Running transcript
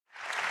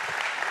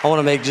I want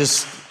to make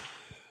just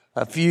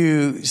a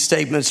few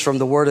statements from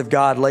the Word of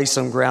God, lay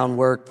some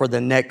groundwork for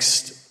the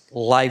next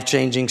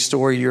life-changing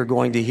story you're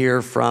going to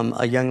hear from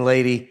a young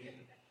lady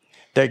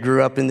that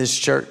grew up in this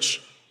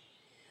church.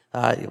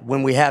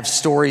 When we have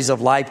stories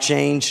of life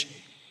change,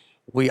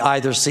 we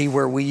either see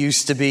where we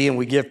used to be and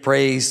we give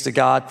praise to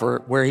God for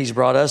where He's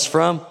brought us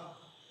from,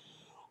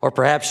 or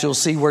perhaps you'll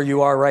see where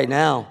you are right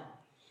now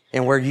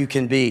and where you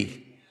can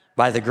be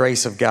by the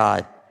grace of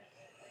God.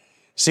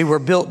 See, we're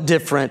built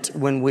different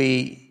when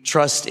we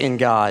trust in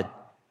God.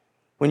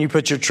 When you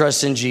put your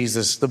trust in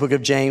Jesus, the book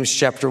of James,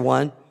 chapter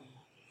 1,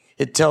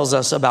 it tells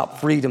us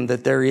about freedom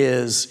that there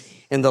is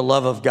in the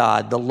love of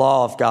God, the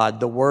law of God,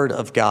 the word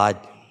of God,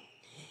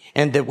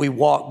 and that we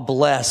walk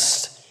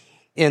blessed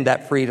in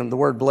that freedom. The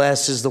word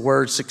blessed is the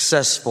word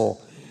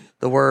successful,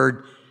 the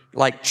word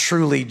like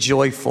truly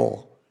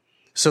joyful.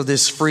 So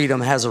this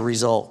freedom has a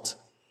result.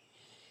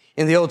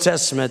 In the Old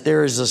Testament,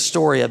 there is a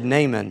story of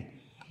Naaman.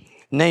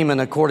 Naaman,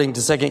 according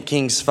to 2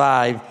 Kings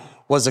 5,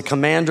 was a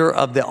commander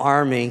of the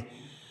army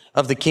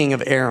of the king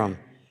of Aram.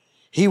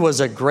 He was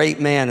a great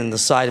man in the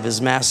sight of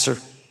his master,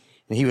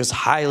 and he was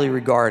highly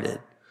regarded.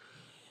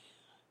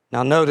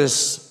 Now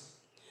notice,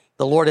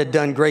 the Lord had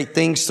done great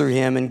things through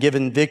him and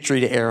given victory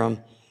to Aram.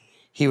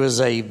 He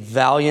was a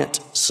valiant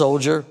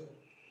soldier,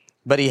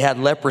 but he had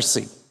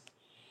leprosy.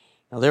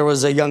 Now there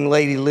was a young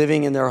lady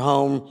living in their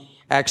home,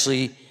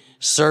 actually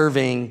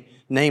serving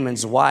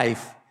Naaman's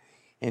wife.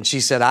 And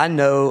she said, I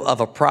know of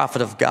a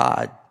prophet of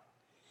God.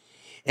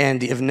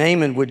 And if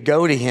Naaman would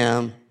go to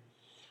him,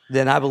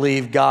 then I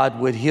believe God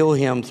would heal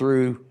him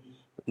through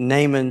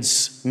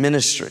Naaman's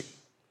ministry.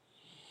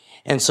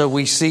 And so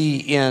we see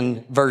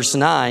in verse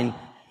 9,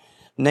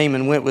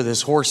 Naaman went with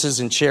his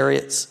horses and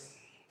chariots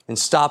and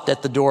stopped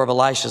at the door of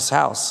Elisha's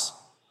house.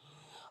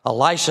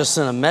 Elisha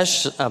sent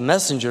a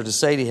messenger to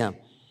say to him,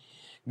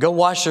 go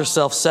wash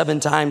yourself 7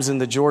 times in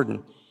the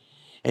Jordan,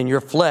 and your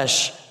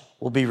flesh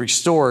will be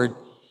restored,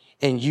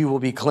 and you will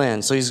be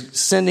cleansed. So he's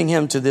sending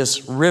him to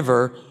this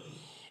river,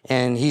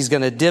 and he's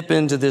going to dip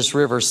into this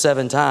river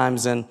 7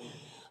 times, and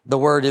the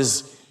word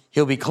is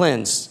he'll be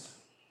cleansed.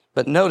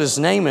 But notice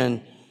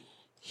Naaman,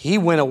 he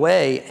went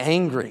away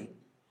angry.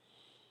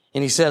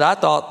 And he said, I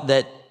thought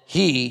that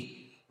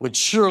he would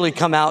surely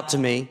come out to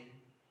me,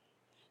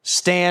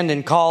 stand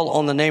and call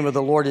on the name of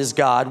the Lord his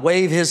God,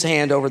 wave his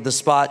hand over the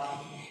spot,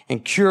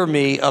 and cure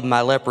me of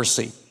my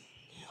leprosy.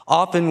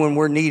 Often when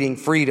we're needing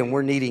freedom,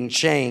 we're needing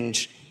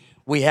change,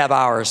 we have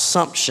our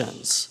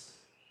assumptions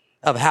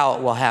of how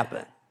it will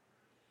happen.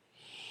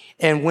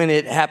 And when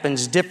it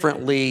happens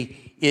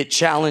differently, it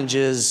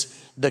challenges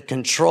the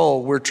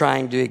control we're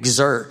trying to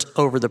exert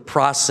over the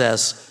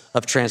process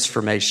of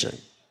transformation.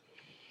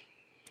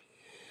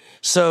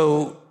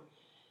 So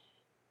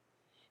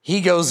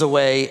he goes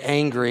away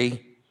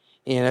angry.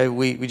 You know,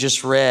 we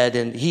just read,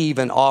 and he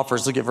even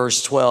offers, look at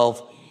verse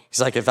 12.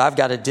 He's like, if I've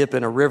got to dip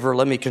in a river,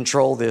 let me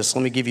control this.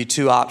 Let me give you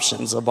 2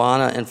 options,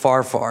 Abana and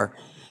Pharpar,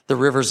 the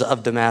rivers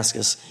of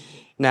Damascus.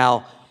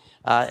 Now,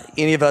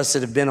 any of us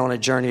that have been on a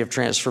journey of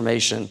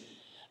transformation,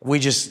 we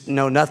just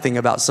know nothing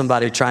about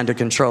somebody trying to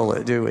control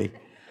it, do we?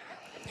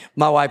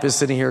 My wife is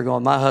sitting here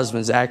going, my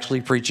husband's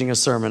actually preaching a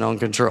sermon on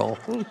control.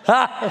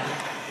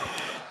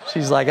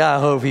 She's like, I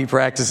hope he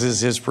practices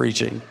his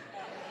preaching.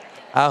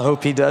 I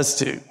hope he does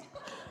too.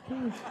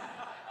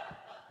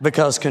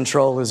 Because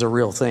control is a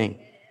real thing.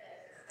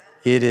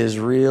 It is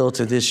real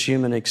to this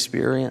human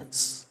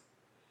experience.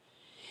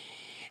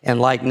 And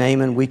like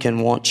Naaman, we can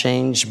want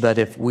change, but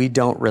if we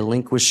don't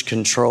relinquish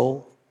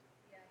control,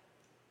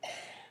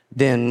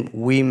 then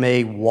we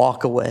may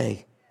walk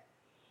away.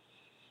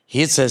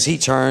 It says he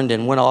turned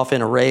and went off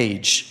in a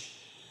rage,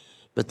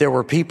 but there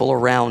were people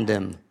around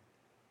him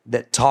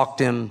that talked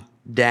him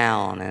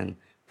down and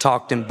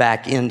talked him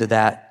back into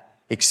that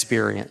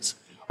experience.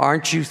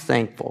 Aren't you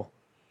thankful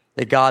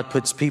that God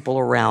puts people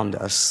around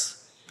us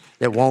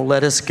that won't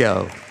let us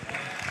go,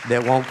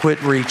 that won't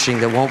quit reaching,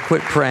 that won't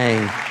quit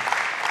praying?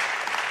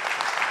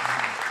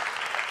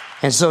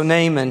 And so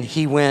Naaman,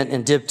 he went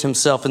and dipped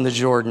himself in the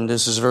Jordan.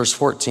 This is verse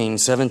 14,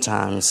 7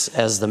 times,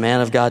 as the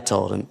man of God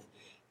told him.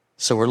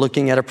 So we're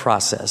looking at a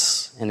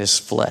process, and his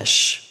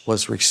flesh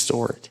was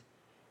restored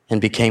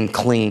and became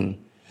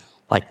clean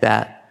like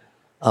that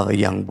of a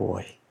young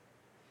boy.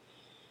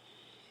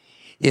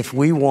 If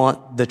we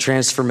want the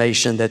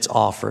transformation that's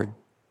offered,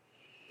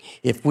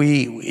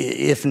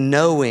 if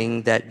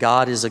knowing that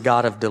God is a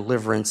God of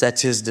deliverance,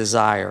 that's his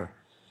desire,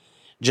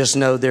 just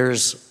know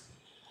there's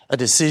a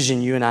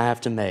decision you and I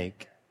have to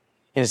make.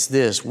 And it's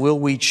this: will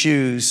we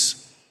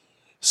choose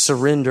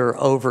surrender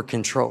over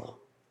control?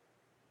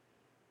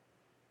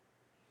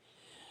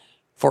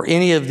 For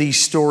any of these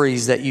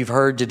stories that you've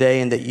heard today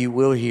and that you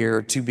will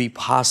hear to be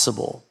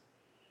possible,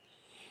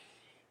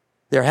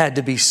 there had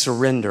to be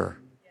surrender,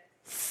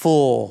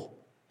 full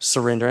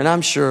surrender. And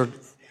I'm sure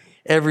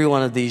every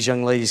one of these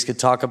young ladies could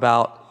talk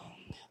about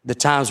the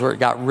times where it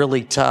got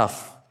really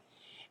tough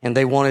and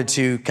they wanted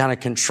to kind of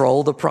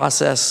control the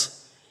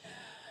process,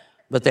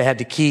 but they had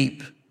to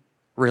keep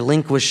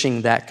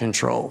relinquishing that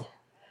control.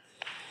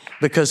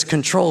 because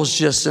control is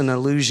just an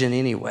illusion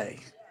anyway.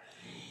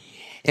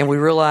 And we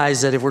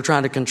realize that if we're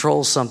trying to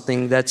control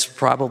something, that's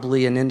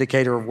probably an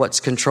indicator of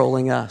what's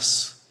controlling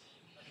us.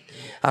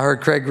 I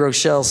heard Craig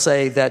Rochelle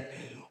say that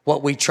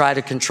what we try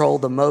to control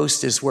the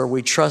most is where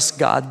we trust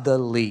God the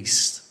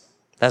least.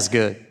 That's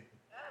good.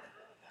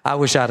 I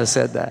wish I'd have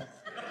said that.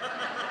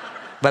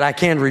 But I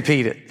can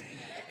repeat it.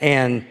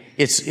 And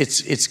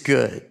it's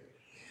good.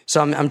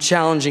 So I'm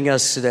challenging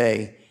us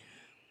today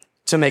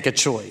to make a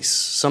choice.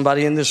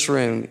 Somebody in this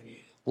room,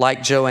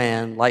 like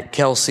Joanne, like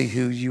Kelsey,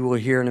 who you will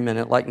hear in a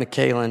minute, like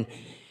Nicaelan,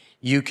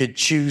 you could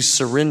choose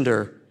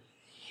surrender,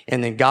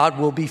 and then God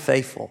will be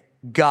faithful.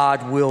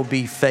 God will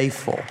be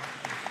faithful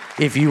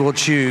if you will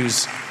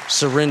choose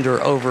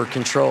surrender over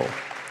control.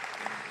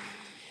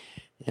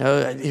 You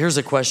know, here's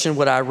a question.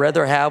 Would I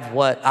rather have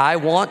what I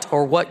want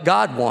or what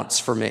God wants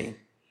for me?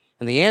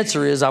 And the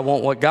answer is I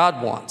want what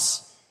God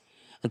wants.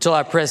 Until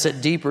I press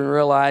it deeper and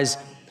realize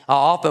I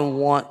often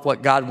want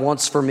what God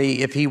wants for me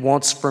if he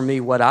wants for me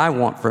what I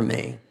want for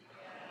me.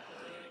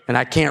 And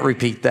I can't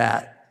repeat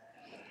that.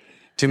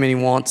 Too many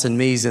wants and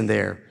me's in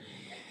there.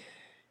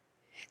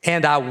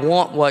 And I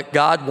want what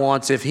God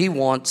wants if he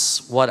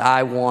wants what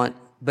I want,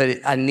 but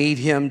I need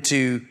him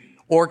to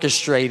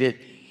orchestrate it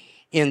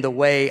in the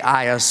way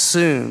I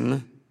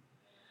assume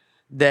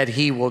that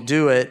he will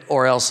do it,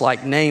 or else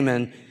like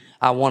Naaman,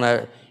 I want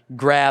to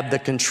grab the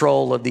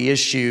control of the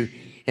issue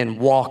and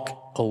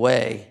walk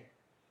away.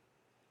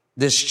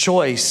 This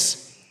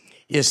choice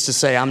is to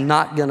say, I'm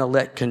not going to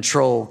let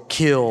control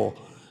kill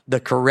the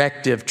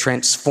corrective,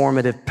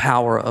 transformative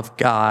power of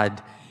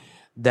God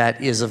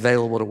that is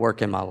available to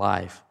work in my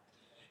life.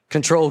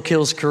 Control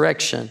kills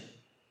correction.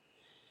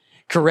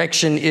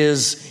 Correction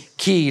is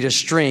key to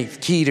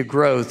strength, key to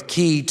growth,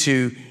 key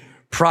to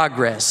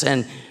progress.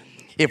 And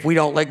if we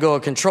don't let go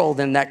of control,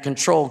 then that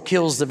control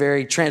kills the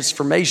very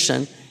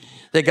transformation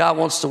that God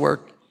wants to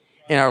work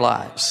in our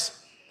lives.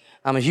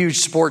 I'm a huge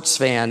sports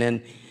fan,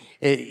 and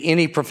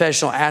any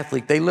professional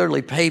athlete, they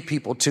literally pay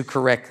people to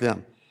correct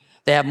them.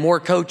 They have more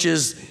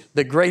coaches.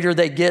 The greater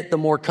they get, the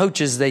more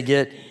coaches they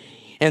get.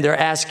 And they're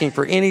asking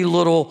for any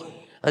little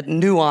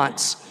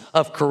nuance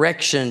of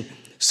correction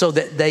so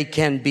that they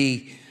can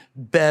be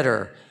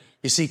better.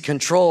 You see,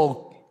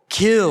 control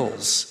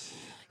kills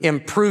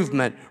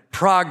improvement,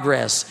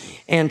 progress,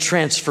 and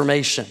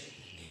transformation.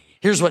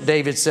 Here's what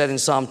David said in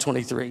Psalm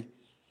 23.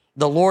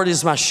 The Lord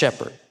is my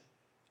shepherd.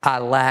 I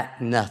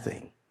lack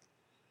nothing.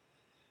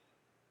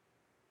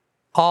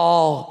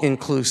 All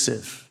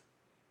inclusive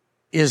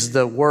is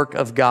the work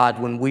of God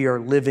when we are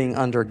living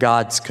under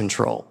God's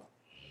control.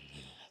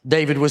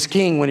 David was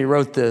king when he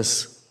wrote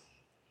this.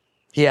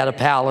 He had a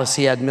palace.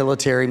 He had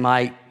military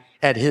might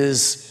at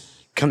his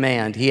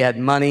command. He had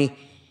money.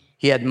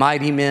 He had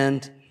mighty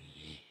men.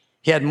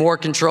 He had more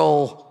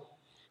control,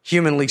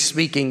 humanly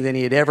speaking, than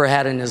he had ever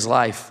had in his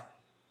life.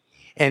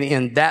 And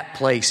in that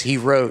place, he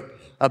wrote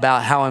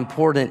about how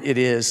important it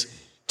is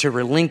to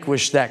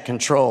relinquish that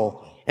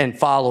control and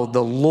follow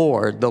the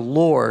Lord,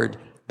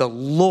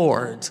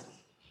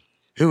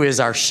 who is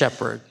our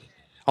shepherd.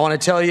 I want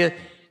to tell you,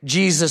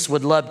 Jesus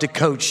would love to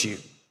coach you.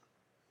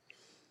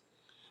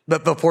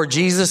 But before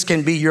Jesus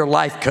can be your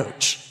life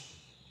coach,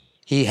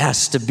 he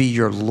has to be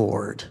your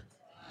Lord.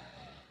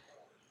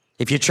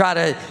 If you try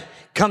to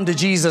come to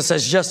Jesus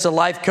as just a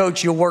life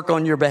coach, you'll work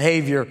on your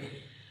behavior,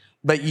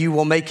 but you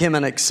will make him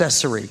an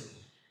accessory.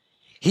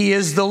 He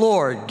is the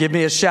Lord. Give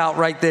me a shout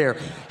right there.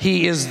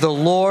 He is the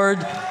Lord.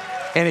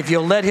 And if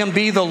you'll let him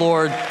be the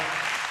Lord,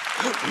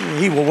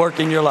 he will work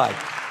in your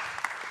life.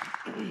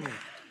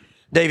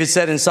 David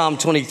said in Psalm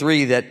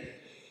 23 that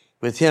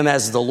with him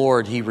as the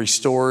Lord, he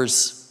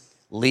restores,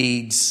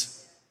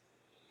 leads,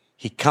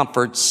 he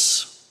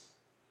comforts,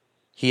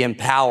 he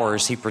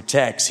empowers, he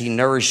protects, he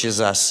nourishes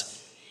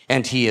us,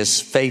 and he is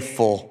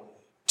faithful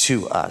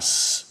to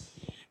us.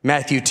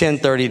 Matthew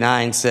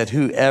 10:39 said,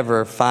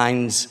 whoever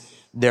finds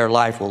their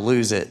life will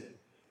lose it.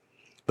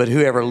 But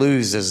whoever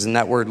loses, and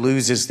that word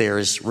loses there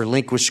is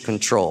relinquish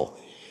control.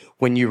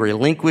 When you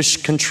relinquish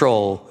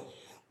control,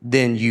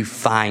 then you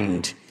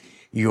find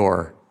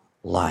your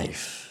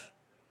life.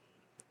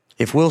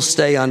 If we'll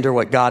stay under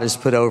what God has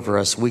put over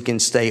us, we can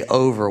stay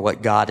over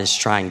what God is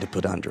trying to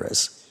put under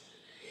us.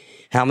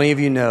 How many of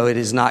you know it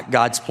is not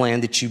God's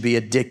plan that you be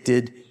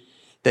addicted,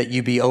 that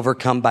you be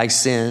overcome by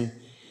sin,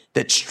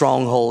 that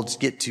strongholds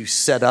get to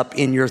set up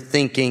in your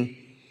thinking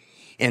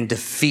and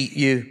defeat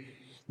you?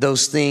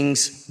 Those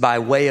things, by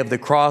way of the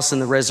cross and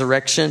the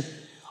resurrection,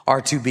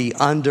 are to be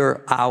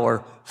under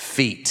our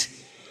feet.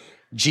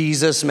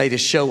 Jesus made a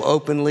show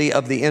openly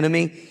of the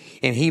enemy,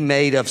 and he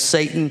made of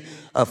Satan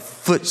a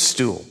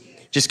footstool.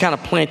 Just kind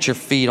of plant your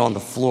feet on the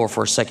floor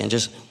for a second.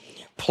 Just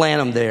plant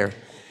them there.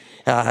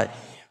 I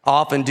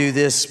often do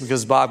this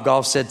because Bob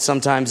Goff said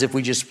sometimes if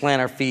we just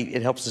plant our feet,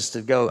 it helps us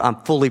to go, I'm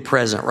fully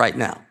present right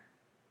now.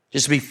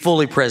 Just be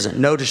fully present,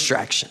 no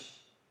distraction,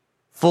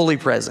 fully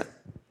present.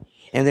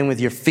 And then with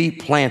your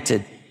feet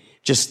planted,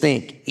 just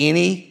think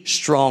any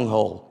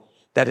stronghold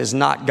that is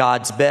not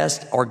God's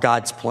best or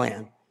God's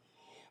plan.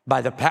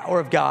 By the power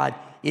of God,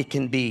 it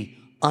can be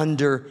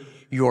under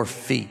your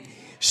feet.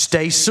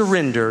 Stay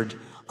surrendered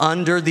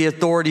under the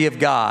authority of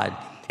God,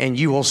 and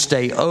you will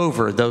stay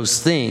over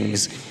those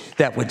things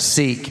that would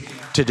seek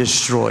to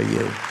destroy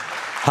you.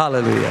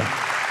 Hallelujah.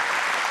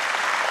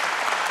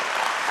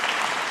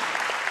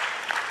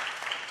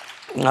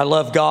 I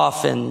love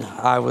golf, and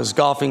I was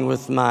golfing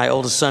with my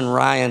oldest son,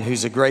 Ryan,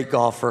 who's a great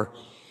golfer,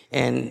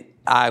 and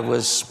I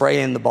was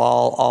spraying the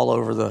ball all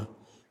over the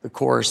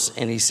course,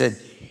 and he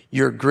said,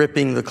 "You're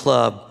gripping the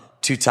club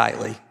too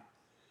tightly."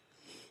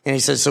 And he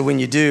said, "So when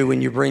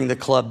you bring the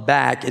club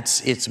back,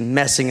 it's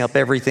messing up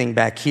everything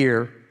back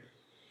here,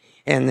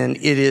 and then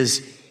it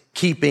is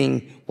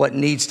keeping what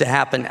needs to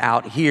happen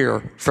out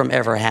here from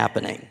ever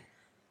happening."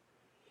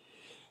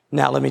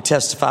 Now, let me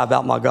testify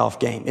about my golf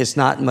game. It's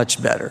not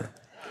much better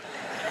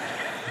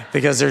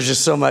because there's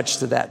just so much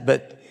to that.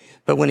 But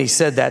when he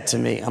said that to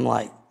me, I'm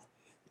like,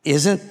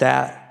 isn't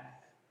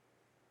that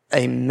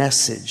a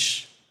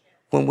message?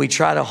 When we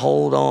try to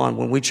hold on,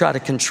 when we try to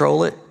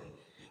control it,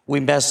 we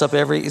mess up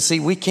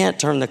we can't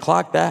turn the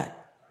clock back.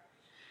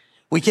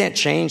 We can't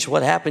change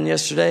what happened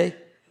yesterday,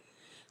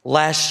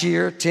 last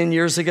year, 10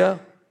 years ago.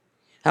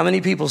 How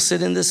many people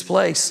sit in this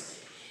place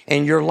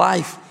and your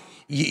life,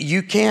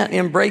 you can't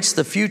embrace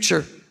the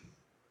future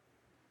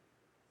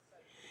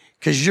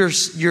because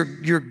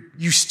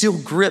you still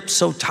grip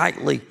so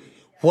tightly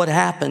what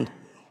happened,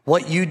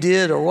 what you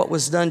did, or what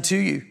was done to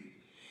you.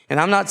 And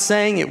I'm not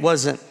saying it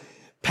wasn't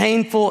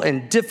painful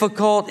and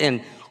difficult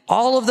and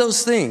all of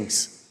those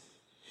things.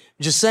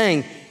 I'm just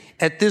saying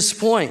at this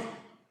point,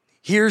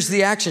 here's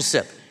the action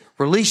step.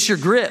 Release your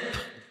grip.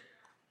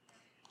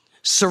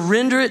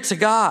 Surrender it to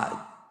God.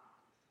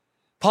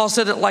 Paul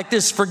said it like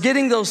this: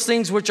 forgetting those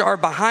things which are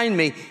behind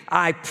me,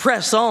 I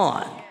press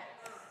on.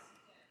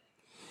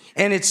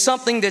 And it's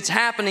something that's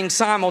happening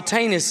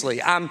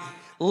simultaneously. I'm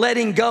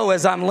letting go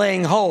as I'm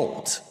laying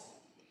hold.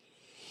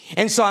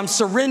 And so I'm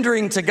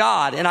surrendering to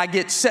God, and I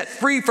get set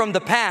free from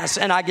the past,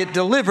 and I get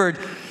delivered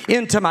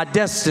into my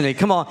destiny.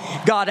 Come on.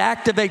 God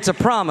activates a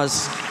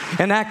promise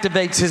and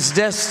activates his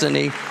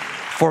destiny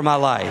for my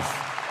life.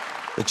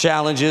 The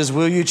challenge is,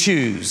 will you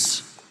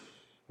choose?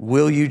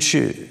 Will you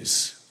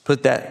choose?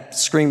 Put that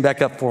screen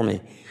back up for me.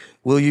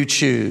 Will you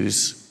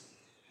choose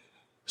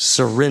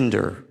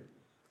surrender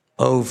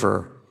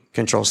over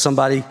control?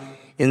 Somebody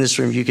in this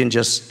room, you can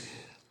just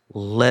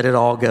let it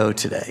all go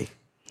today.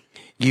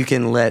 You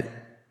can let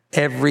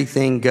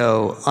everything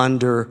go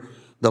under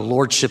the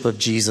lordship of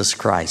Jesus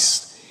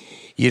Christ.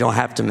 You don't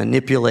have to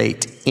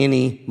manipulate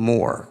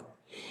anymore.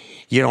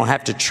 You don't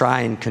have to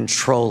try and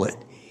control it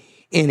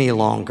any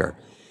longer.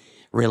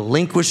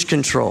 Relinquish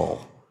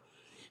control.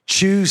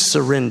 Choose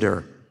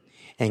surrender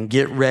and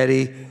get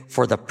ready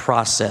for the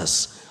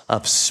process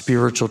of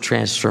spiritual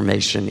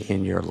transformation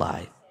in your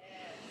life.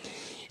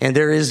 And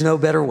there is no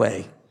better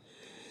way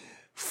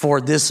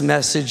for this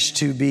message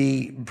to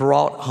be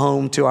brought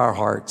home to our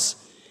hearts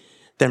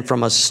than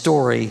from a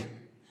story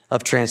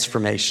of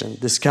transformation.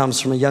 This comes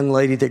from a young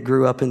lady that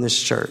grew up in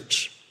this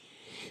church.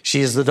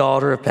 She is the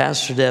daughter of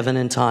Pastor Devin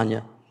and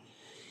Tanya.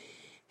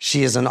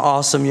 She is an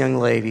awesome young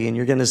lady, and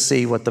you're going to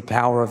see what the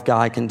power of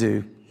God can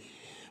do.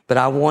 But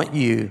I want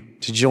you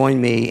to join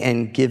me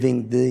in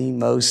giving the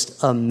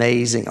most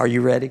amazing. Are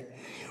you ready?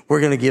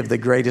 We're going to give the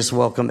greatest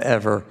welcome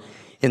ever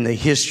in the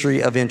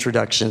history of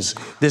introductions.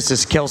 This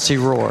is Kelsey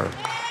Rohr.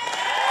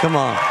 Come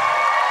on.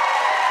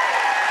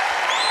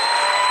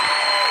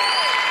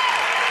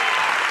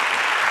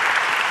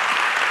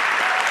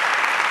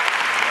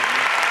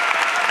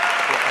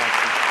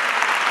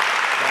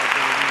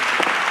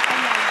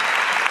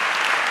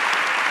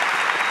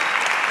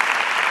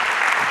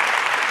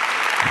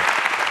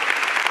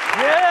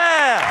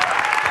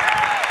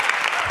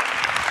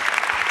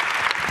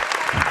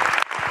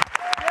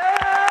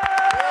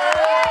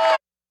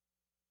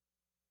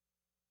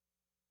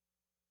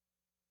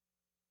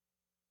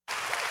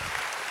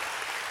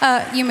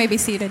 You may be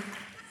seated.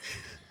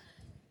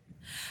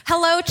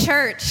 Hello,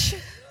 church.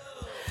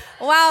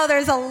 Wow,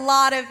 there's a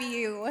lot of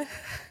you.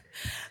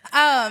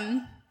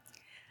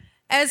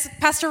 As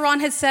Pastor Ron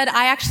had said,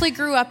 I actually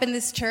grew up in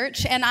this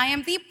church, and I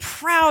am the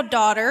proud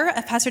daughter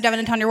of Pastor Devin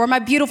and Tanya, where my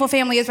beautiful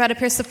family is right up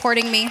here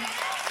supporting me.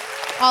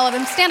 All of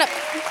them. Stand up.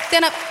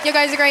 Stand up. You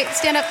guys are great.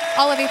 Stand up.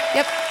 All of you.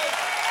 Yep.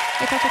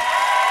 Yep.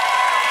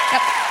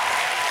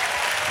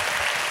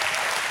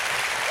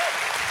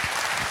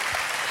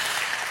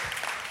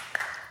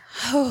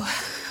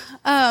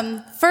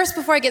 First,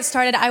 before I get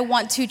started, I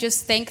want to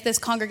just thank this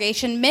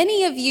congregation.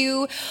 Many of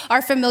you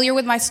are familiar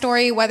with my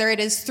story, whether it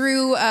is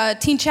through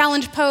Teen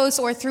Challenge posts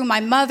or through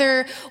my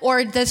mother,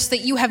 or just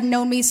that you have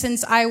known me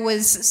since I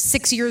was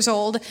 6 years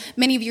old.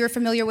 Many of you are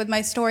familiar with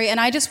my story, and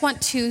I just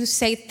want to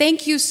say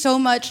thank you so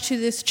much to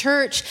this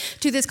church,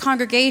 to this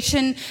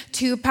congregation,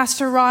 to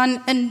Pastor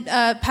Ron and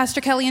Pastor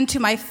Kelly, and to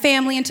my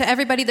family, and to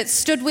everybody that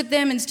stood with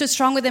them and stood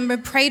strong with them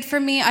and prayed for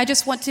me. I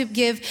just want to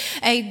give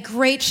a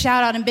great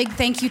shout out and big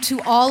thank you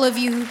to all of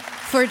you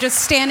for just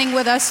standing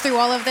with us through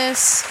all of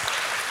this.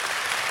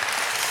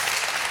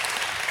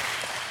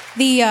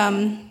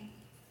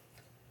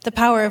 The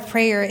power of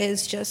prayer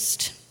is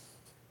just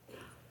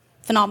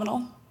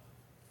phenomenal.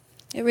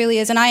 It really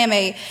is. And I am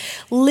a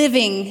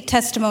living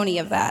testimony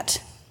of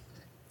that.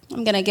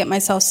 I'm going to get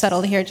myself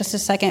settled here just a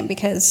second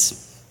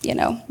because,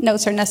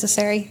 notes are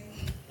necessary.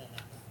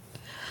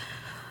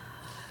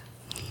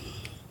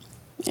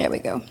 There we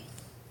go.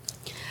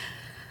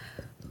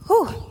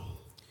 Whew.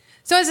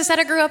 So as I said,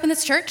 I grew up in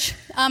this church.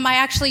 I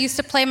actually used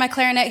to play my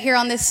clarinet here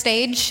on this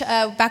stage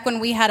back when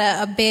we had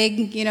a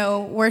big,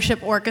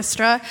 worship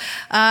orchestra.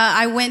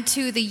 I went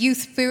to the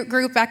youth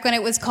group back when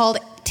it was called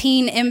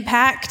Teen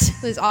Impact.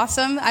 It was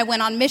awesome. I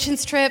went on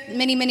missions trip.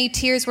 Many, many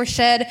tears were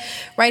shed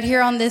right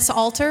here on this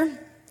altar.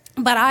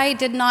 But I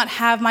did not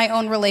have my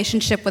own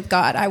relationship with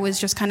God. I was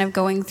just kind of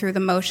going through the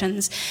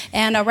motions.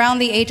 And around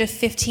the age of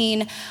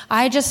 15,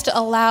 I just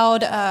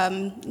allowed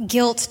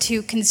guilt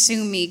to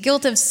consume me.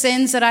 Guilt of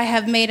sins that I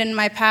have made in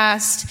my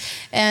past.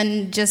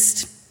 And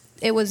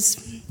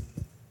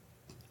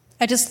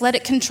I just let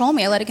it control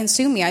me. I let it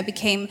consume me. I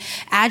became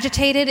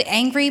agitated,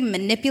 angry,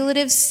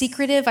 manipulative,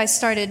 secretive. I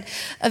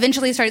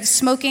eventually started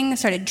smoking,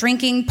 started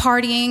drinking,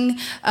 partying,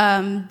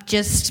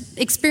 just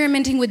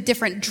experimenting with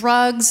different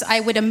drugs. I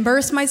would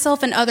immerse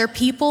myself in other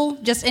people,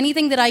 just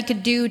anything that I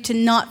could do to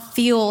not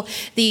feel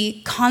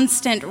the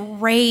constant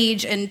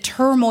rage and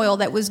turmoil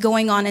that was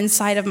going on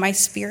inside of my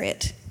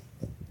spirit.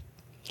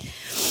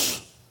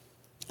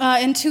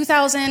 In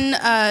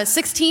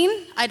 2016,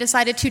 I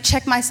decided to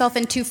check myself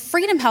into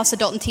Freedom House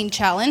Adult and Teen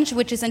Challenge,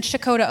 which is in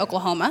Chakota,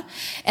 Oklahoma.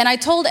 And I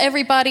told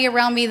everybody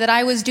around me that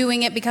I was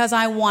doing it because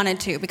I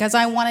wanted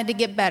to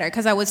get better,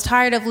 because I was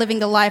tired of living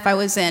the life I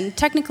was in.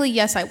 Technically,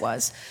 yes, I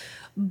was.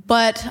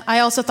 But I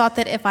also thought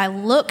that if I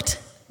looked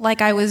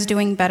like I was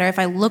doing better, if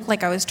I looked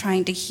like I was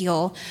trying to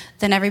heal,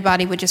 then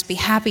everybody would just be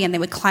happy and they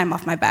would climb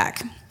off my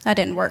back. That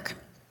didn't work.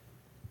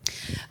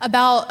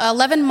 About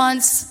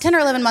 10 or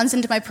 11 months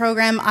into my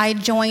program, I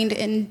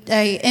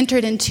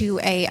entered into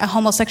a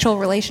homosexual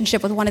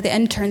relationship with one of the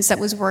interns that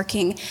was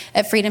working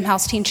at Freedom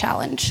House Teen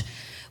Challenge.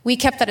 We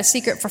kept that a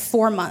secret for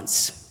 4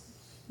 months.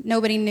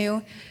 Nobody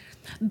knew.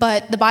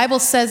 But the Bible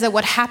says that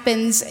what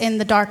happens in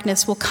the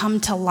darkness will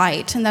come to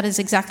light, and that is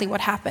exactly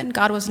what happened.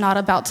 God was not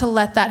about to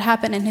let that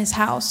happen in his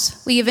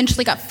house. We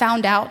eventually got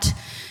found out,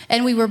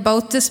 and we were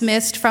both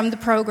dismissed from the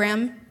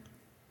program,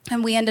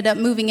 and we ended up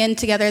moving in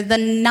together. The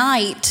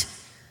night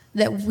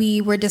that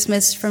we were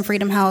dismissed from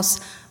Freedom House,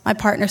 my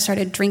partner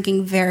started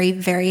drinking very,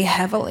 very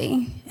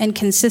heavily and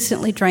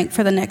consistently drank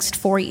for the next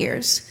 4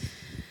 years.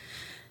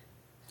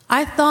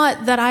 I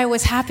thought that I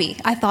was happy.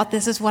 I thought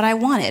this is what I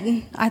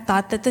wanted. I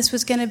thought that this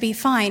was going to be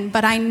fine,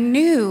 but I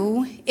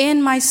knew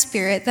in my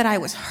spirit that I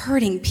was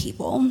hurting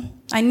people.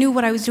 I knew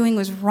what I was doing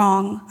was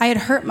wrong. I had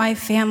hurt my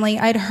family.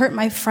 I had hurt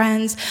my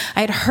friends.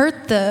 I had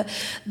hurt the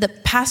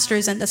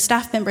pastors and the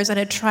staff members that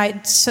had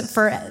tried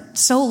for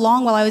so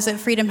long while I was at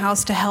Freedom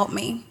House to help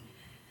me.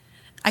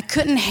 I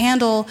couldn't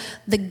handle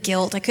the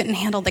guilt. I couldn't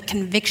handle the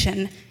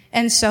conviction,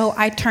 and so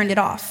I turned it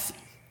off.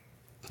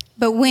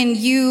 But when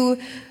you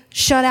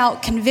shut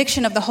out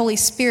conviction of the Holy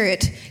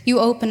Spirit, you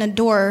open a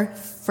door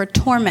for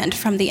torment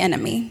from the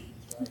enemy.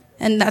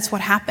 And that's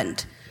what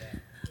happened.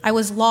 I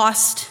was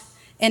lost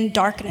in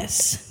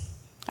darkness.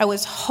 I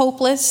was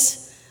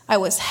hopeless. I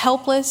was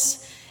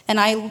helpless. And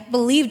I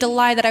believed a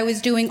lie that I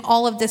was doing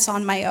all of this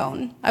on my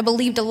own. I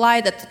believed a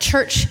lie that the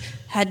church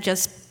had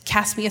just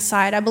cast me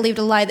aside. I believed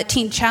a lie that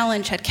Teen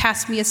Challenge had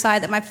cast me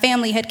aside, that my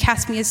family had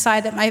cast me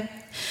aside, that my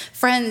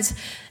friends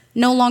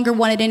no longer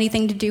wanted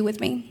anything to do with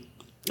me.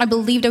 I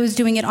believed I was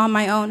doing it on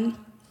my own.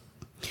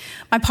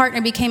 My partner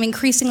became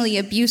increasingly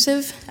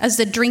abusive as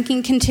the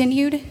drinking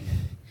continued.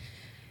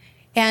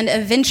 And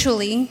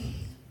eventually,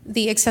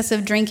 the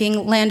excessive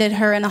drinking landed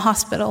her in a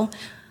hospital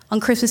on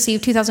Christmas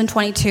Eve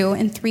 2022,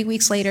 and 3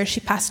 weeks later, she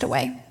passed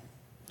away.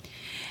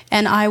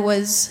 And I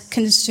was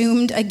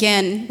consumed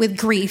again with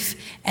grief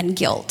and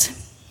guilt.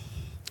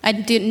 I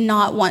did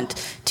not want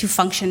to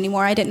function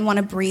anymore. I didn't want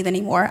to breathe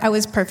anymore. I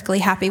was perfectly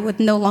happy with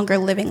no longer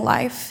living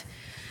life.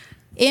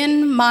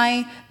 In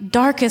my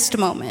darkest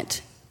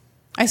moment,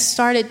 I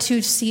started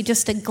to see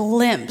just a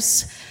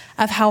glimpse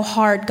of how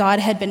hard God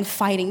had been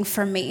fighting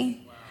for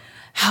me,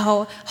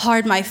 how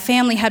hard my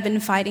family had been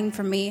fighting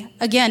for me.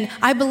 Again,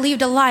 I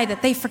believed a lie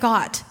that they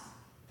forgot,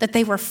 that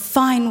they were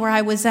fine where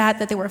I was at,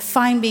 that they were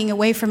fine being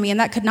away from me, and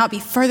that could not be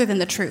further than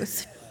the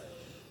truth.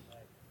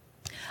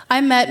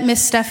 I met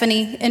Miss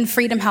Stephanie in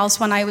Freedom House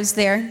when I was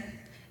there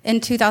in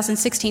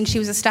 2016. She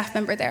was a staff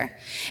member there.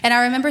 And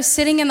I remember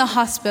sitting in the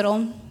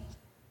hospital,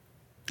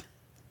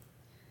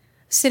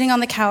 sitting on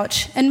the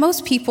couch, and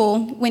most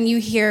people, when you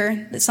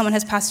hear that someone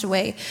has passed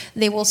away,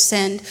 they will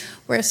send,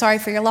 "We're sorry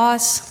for your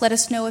loss, let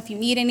us know if you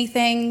need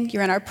anything,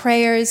 you're in our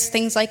prayers,"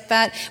 things like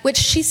that, which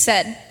she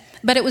said,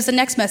 but it was the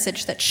next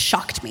message that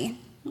shocked me.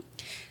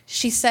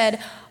 She said,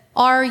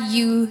 "Are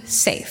you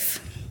safe?"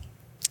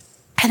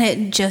 And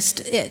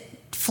it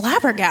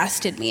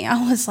flabbergasted me.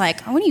 I was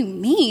like, "What do you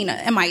mean,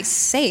 am I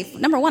safe?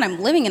 Number one,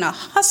 I'm living in a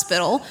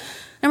hospital.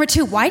 Number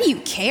two, why do you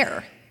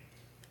care?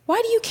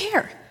 Why do you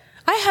care?"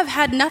 I have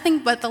had nothing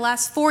but the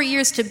last 4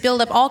 years to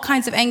build up all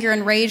kinds of anger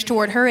and rage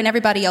toward her and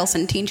everybody else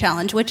in Teen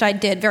Challenge, which I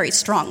did very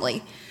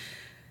strongly.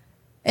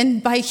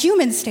 And by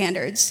human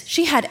standards,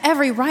 she had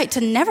every right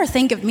to never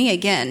think of me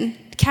again,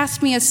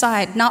 cast me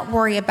aside, not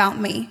worry about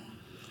me.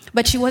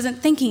 But she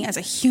wasn't thinking as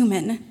a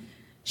human.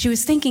 She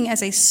was thinking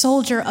as a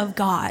soldier of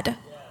God,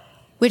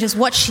 which is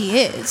what she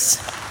is.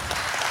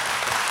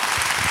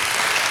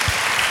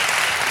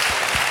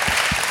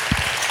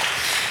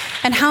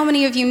 And how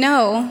many of you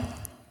know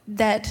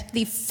that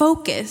the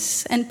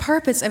focus and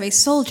purpose of a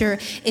soldier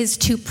is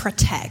to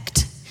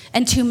protect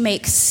and to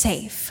make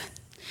safe?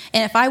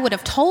 And if I would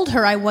have told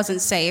her I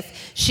wasn't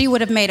safe, she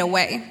would have made a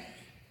way.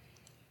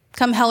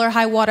 Come hell or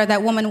high water,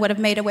 that woman would have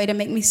made a way to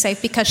make me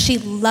safe because she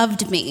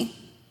loved me.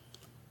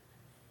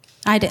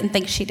 I didn't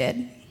think she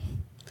did.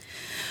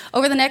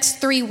 Over the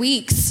next 3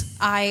 weeks,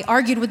 I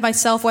argued with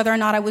myself whether or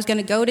not I was going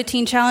to go to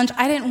Teen Challenge.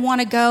 I didn't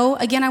want to go.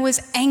 Again, I was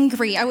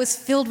angry. I was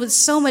filled with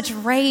so much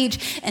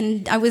rage,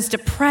 and I was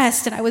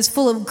depressed, and I was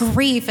full of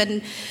grief,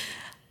 and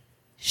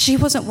she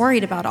wasn't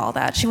worried about all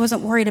that. She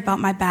wasn't worried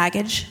about my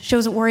baggage. She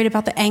wasn't worried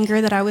about the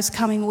anger that I was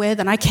coming with,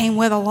 and I came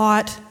with a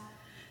lot.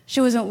 She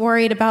wasn't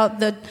worried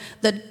about the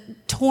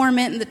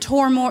torment and the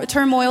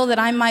turmoil that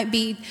I might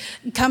be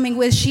coming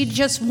with. She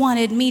just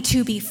wanted me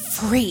to be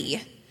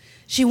free.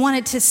 She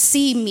wanted to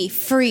see me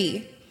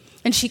free.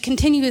 And she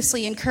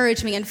continuously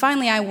encouraged me. And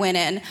finally I went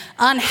in,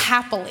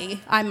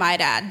 unhappily, I might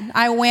add.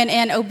 I went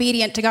in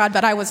obedient to God,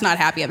 but I was not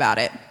happy about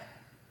it.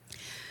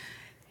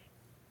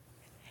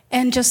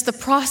 And just the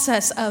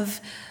process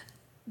of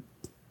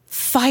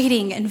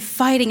fighting. And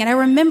I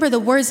remember the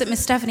words that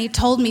Miss Stephanie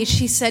told me.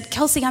 She said,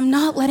 Kelsey, I'm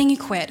not letting you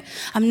quit.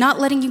 I'm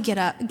not letting you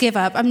give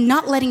up. I'm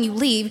not letting you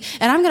leave.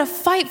 And I'm going to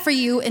fight for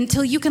you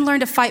until you can learn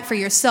to fight for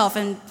yourself.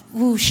 And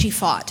she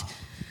fought.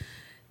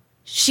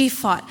 She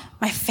fought.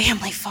 My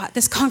family fought.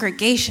 This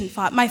congregation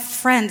fought. My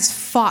friends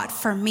fought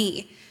for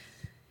me.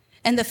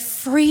 And the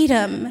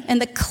freedom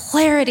and the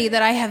clarity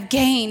that I have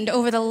gained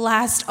over the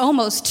last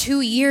almost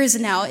 2 years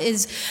now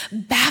is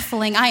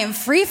baffling. I am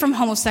free from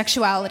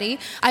homosexuality.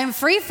 I am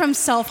free from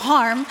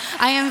self-harm.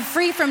 I am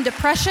free from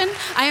depression.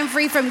 I am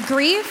free from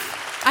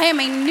grief. I am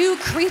a new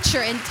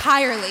creature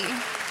entirely.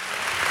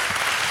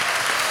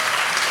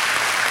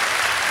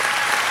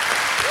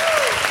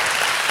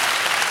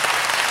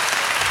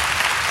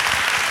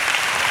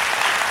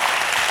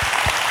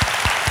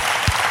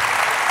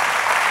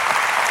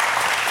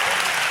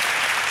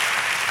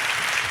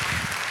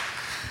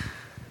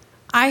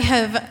 I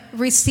have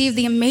received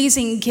the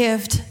amazing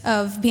gift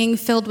of being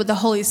filled with the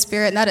Holy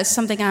Spirit, and that is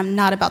something I'm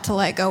not about to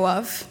let go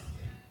of.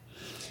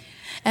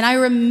 And I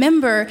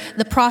remember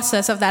the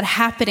process of that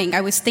happening.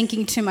 I was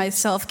thinking to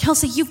myself,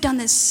 Kelsey, you've done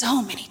this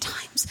so many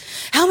times.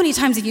 How many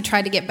times have you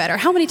tried to get better?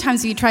 How many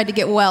times have you tried to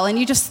get well? And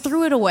you just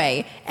threw it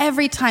away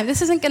every time.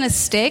 This isn't going to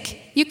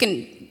stick. You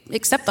can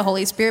accept the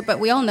Holy Spirit, but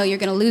we all know you're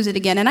going to lose it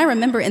again. And I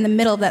remember in the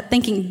middle of that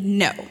thinking,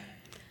 no,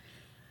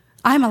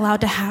 I'm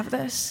allowed to have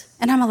this,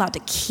 and I'm allowed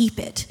to keep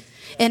it.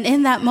 And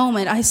in that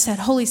moment, I said,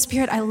 Holy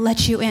Spirit, I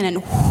let you in.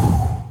 And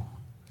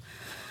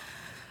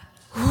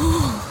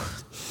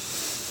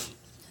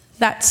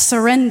that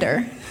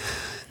surrender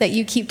that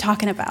you keep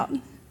talking about.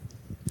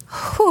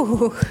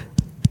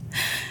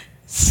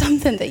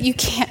 Something that you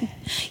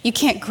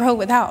can't grow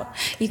without.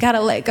 You got to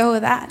let go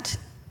of that.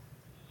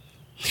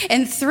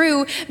 And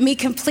through me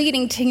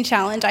completing Teen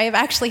Challenge, I have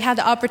actually had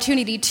the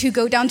opportunity to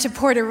go down to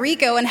Puerto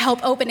Rico and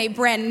help open a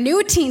brand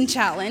new Teen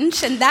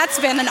Challenge. And that's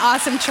been an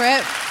awesome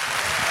trip.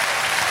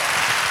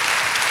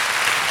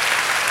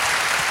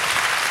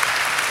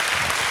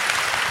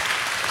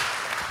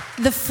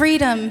 The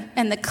freedom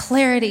and the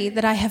clarity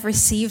that I have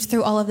received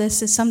through all of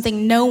this is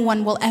something no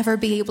one will ever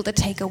be able to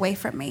take away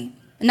from me.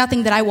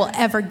 Nothing that I will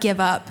ever give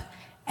up,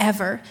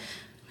 ever.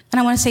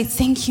 And I want to say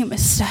thank you,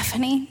 Miss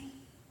Stephanie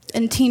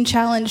and Teen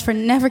Challenge for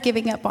never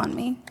giving up on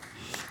me.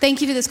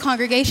 Thank you to this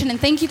congregation, and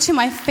thank you to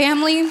my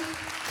family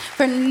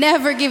for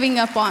never giving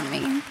up on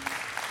me.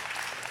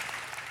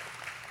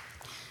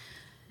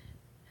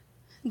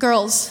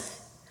 Girls,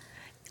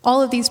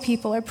 all of these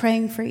people are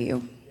praying for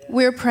you.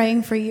 We're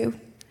praying for you.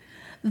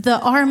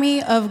 The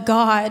army of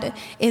God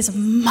is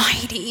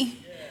mighty.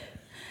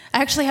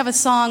 I actually have a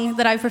song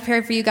that I've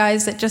prepared for you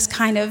guys that just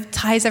kind of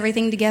ties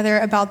everything together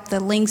about the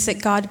lengths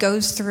that God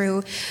goes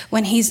through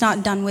when he's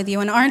not done with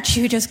you. And aren't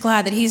you just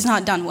glad that he's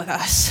not done with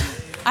us?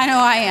 I know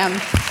I am.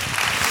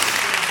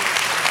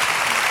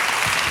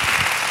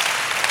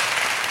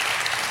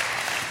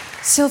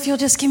 So if you'll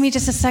just give me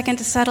just a second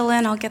to settle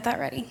in, I'll get that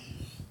ready.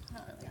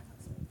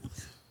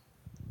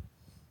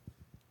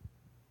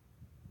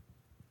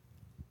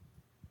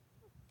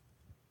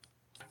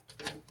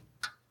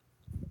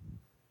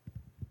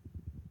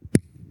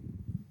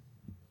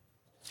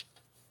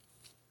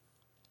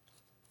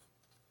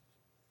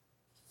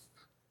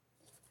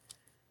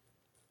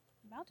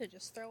 To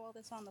just throw all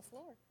this on the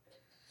floor.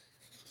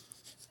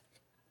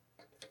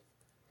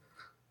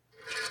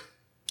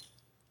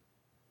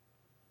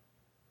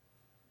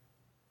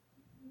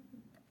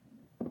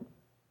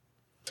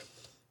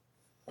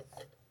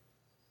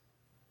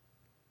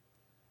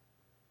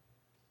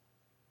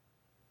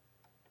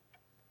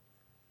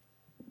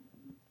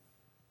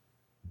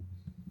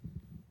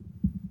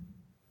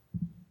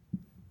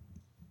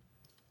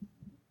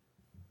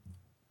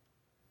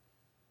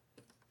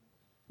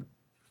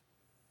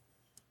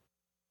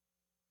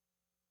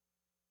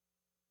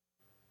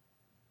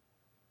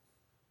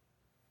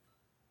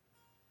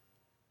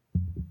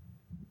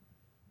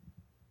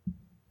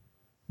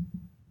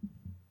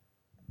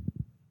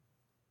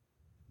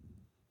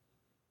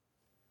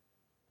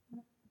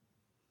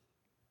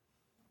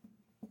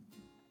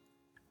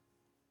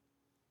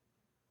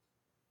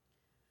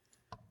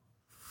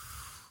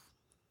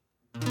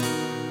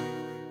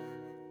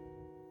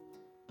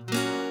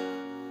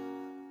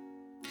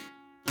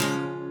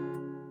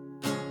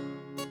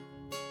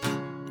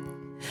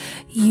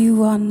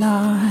 You are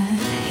not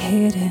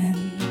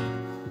hidden.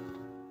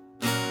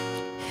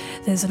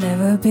 There's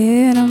never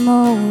been a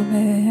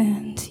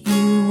moment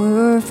you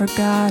were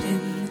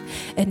forgotten,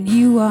 and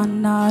you are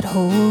not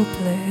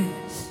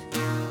hopeless.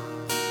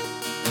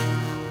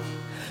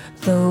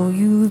 Though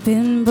you've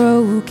been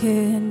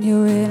broken,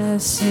 your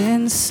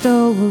innocence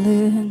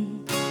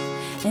stolen,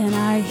 and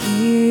I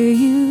hear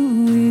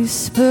you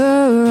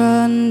whisper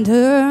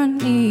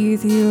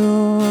underneath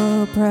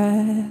your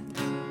breath.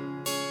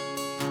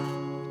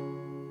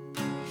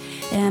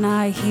 And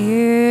I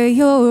hear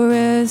your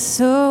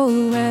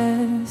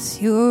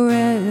SOS, your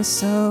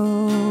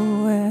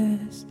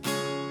SOS.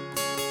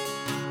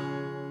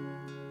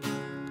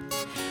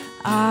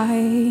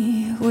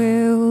 I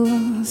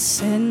will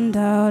send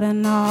out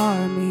an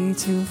army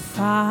to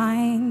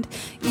find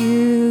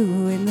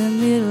you in the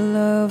middle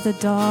of the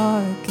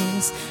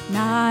darkest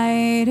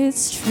night.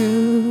 It's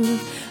true,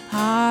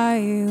 I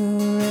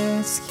will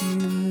rescue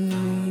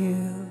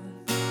you.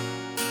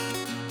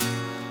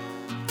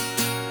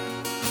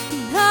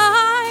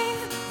 I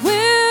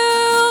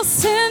will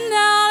send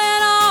out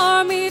an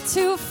army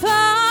to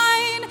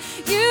find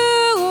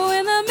you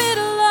in the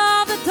middle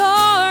of the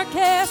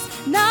darkest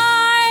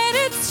night.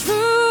 It's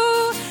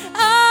true,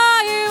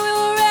 I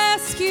will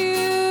rescue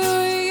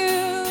you.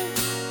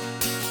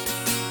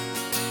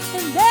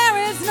 And there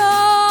is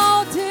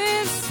no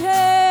distance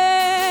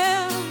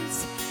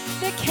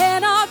that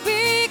cannot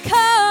be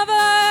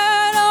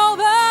covered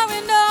over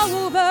and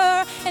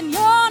over, and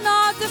you're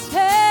not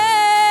defenseless.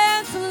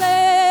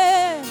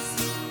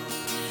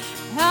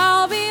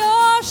 I'll be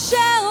your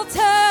shelter,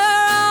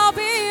 I'll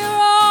be your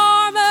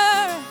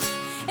armor,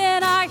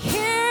 and I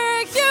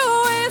hear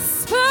you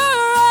whisper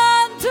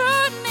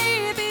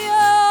underneath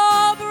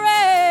your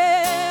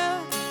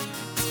breath,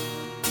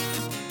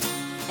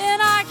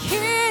 and I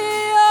hear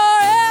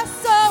your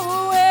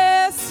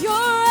SOS,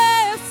 your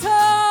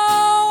SOS.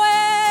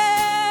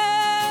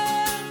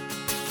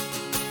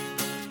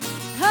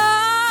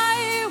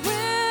 I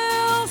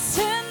will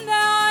send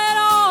out an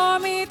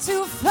army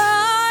to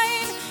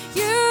find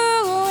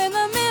you in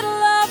the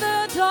middle of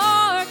the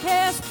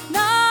darkest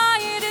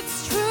night.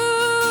 It's true,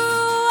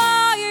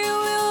 I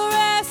will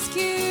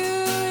rescue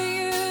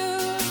you.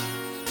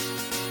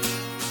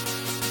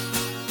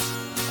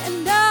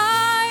 And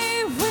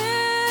I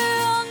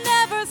will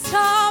never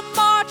stop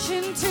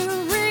marching to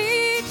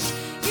reach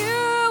you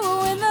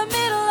in the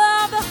middle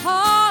of the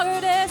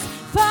hardest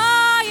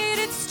fight.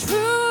 It's true,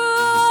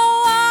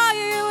 I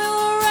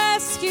will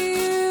rescue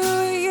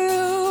you.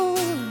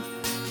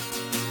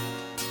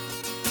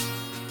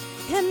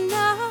 And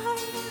I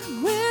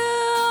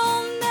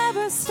will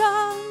never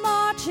stop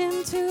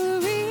marching to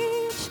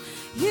reach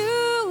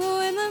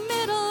you in the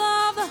middle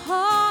of the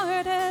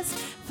hardest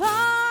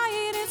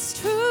fight. It's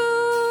true,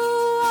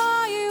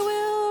 I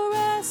will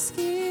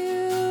rescue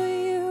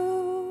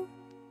you.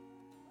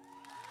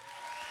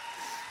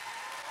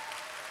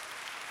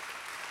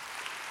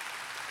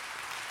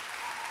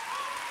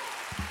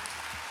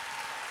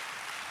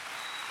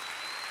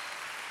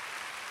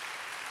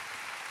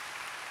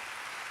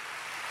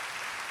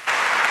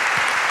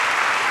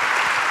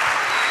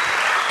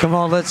 Come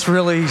on, let's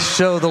really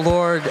show the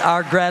Lord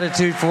our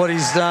gratitude for what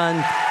he's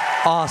done.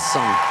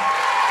 Awesome.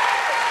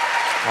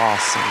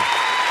 Awesome.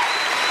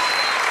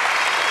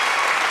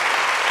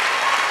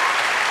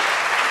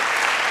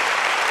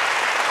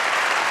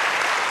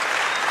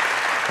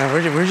 Now,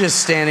 we're just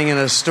standing in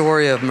a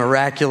story of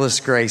miraculous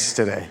grace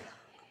today.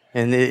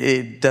 And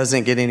it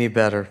doesn't get any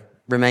better.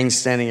 Remain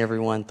standing,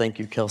 everyone. Thank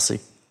you, Kelsey.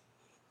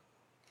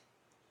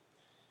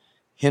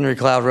 Henry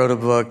Cloud wrote a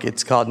book.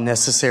 It's called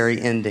Necessary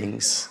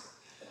Endings.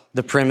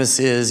 The premise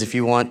is if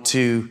you want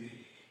to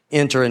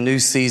enter a new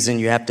season,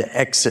 you have to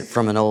exit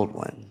from an old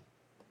one.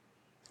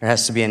 There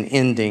has to be an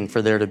ending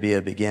for there to be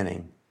a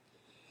beginning.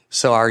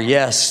 So our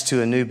yes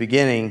to a new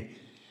beginning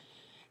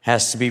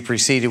has to be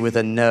preceded with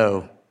a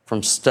no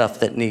from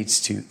stuff that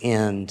needs to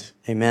end.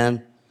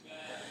 Amen?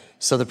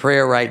 So the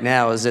prayer right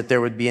now is that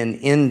there would be an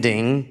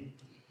ending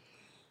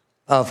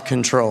of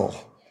control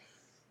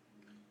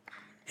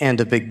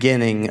and a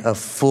beginning of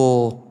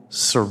full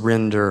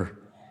surrender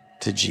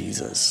to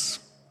Jesus.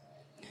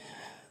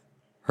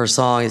 Her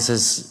song, it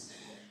says,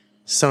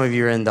 some of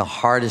you are in the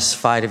hardest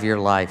fight of your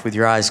life with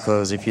your eyes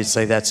closed. If you'd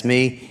say, that's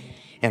me,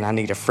 and I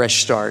need a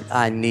fresh start.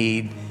 I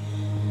need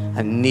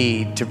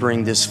to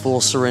bring this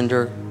full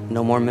surrender,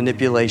 no more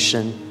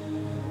manipulation.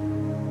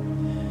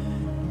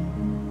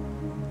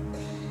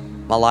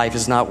 My life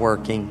is not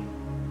working,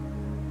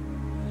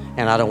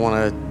 and I don't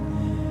want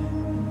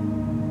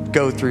to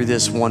go through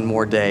this one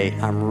more day.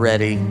 I'm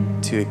ready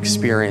to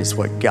experience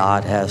what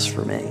God has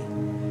for me.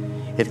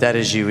 If that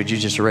is you, would you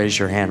just raise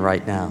your hand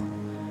right now?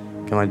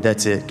 Come on,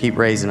 that's it. Keep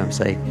raising them.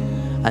 Say,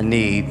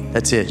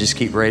 that's it. Just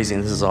keep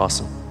raising. This is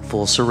awesome.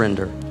 Full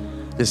surrender.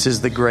 This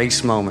is the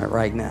grace moment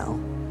right now.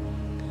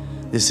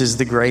 This is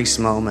the grace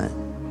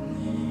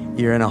moment.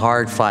 You're in a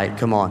hard fight.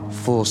 Come on,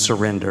 full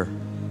surrender.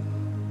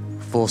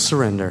 Full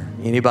surrender.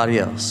 Anybody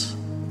else?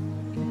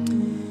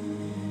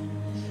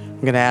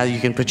 I'm going to ask, you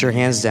can put your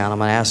hands down. I'm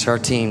going to ask our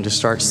team to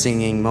start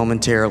singing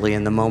momentarily.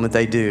 And the moment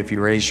they do, if you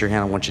raise your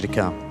hand, I want you to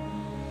come.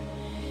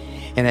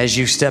 And as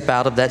you step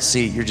out of that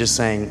seat, you're just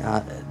saying,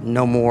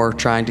 no more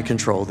trying to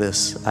control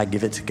this. I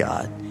give it to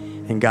God.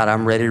 And God,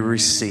 I'm ready to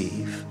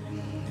receive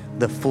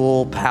the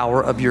full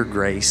power of your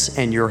grace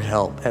and your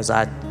help as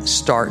I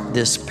start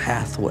this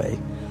pathway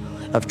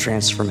of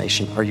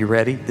transformation. Are you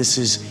ready? This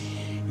is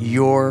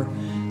your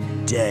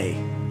day,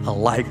 a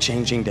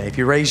life-changing day. If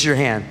you raise your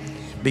hand,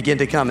 begin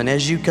to come. And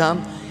as you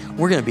come,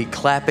 we're going to be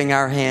clapping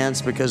our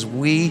hands because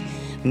we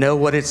know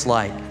what it's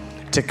like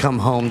to come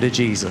home to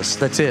Jesus.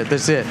 That's it.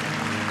 That's it.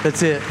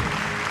 That's it.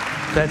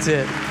 That's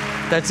it.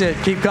 That's it.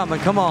 Keep coming.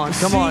 Come on.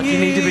 Come on. You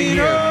need to be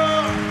here.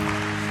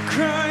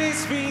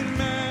 Christ be